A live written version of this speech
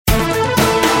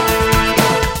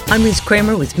I'm Ruth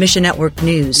Kramer with Mission Network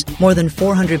News. More than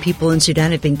 400 people in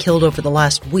Sudan have been killed over the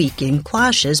last week in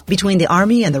clashes between the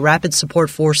army and the Rapid Support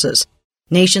Forces.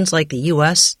 Nations like the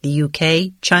U.S., the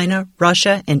UK, China,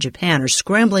 Russia, and Japan are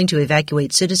scrambling to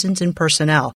evacuate citizens and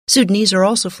personnel. Sudanese are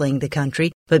also fleeing the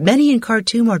country, but many in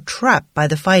Khartoum are trapped by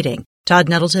the fighting. Todd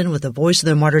Nettleton with the Voice of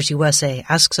the Martyrs USA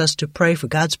asks us to pray for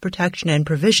God's protection and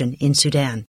provision in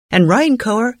Sudan. And Ryan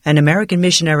Coher, an American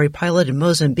missionary pilot in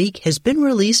Mozambique, has been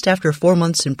released after 4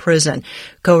 months in prison.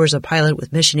 Coher is a pilot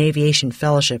with Mission Aviation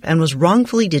Fellowship and was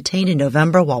wrongfully detained in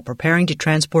November while preparing to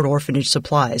transport orphanage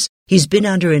supplies. He's been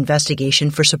under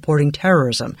investigation for supporting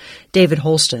terrorism. David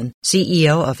Holston,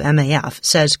 CEO of MAF,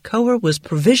 says Coher was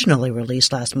provisionally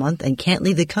released last month and can't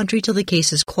leave the country till the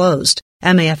case is closed.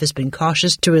 MAF has been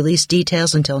cautious to release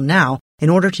details until now in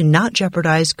order to not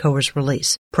jeopardize Coher's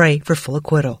release. Pray for full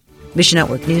acquittal. Mission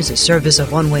Network News is service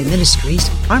of One Way Ministries.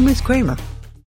 I'm Ruth Kramer.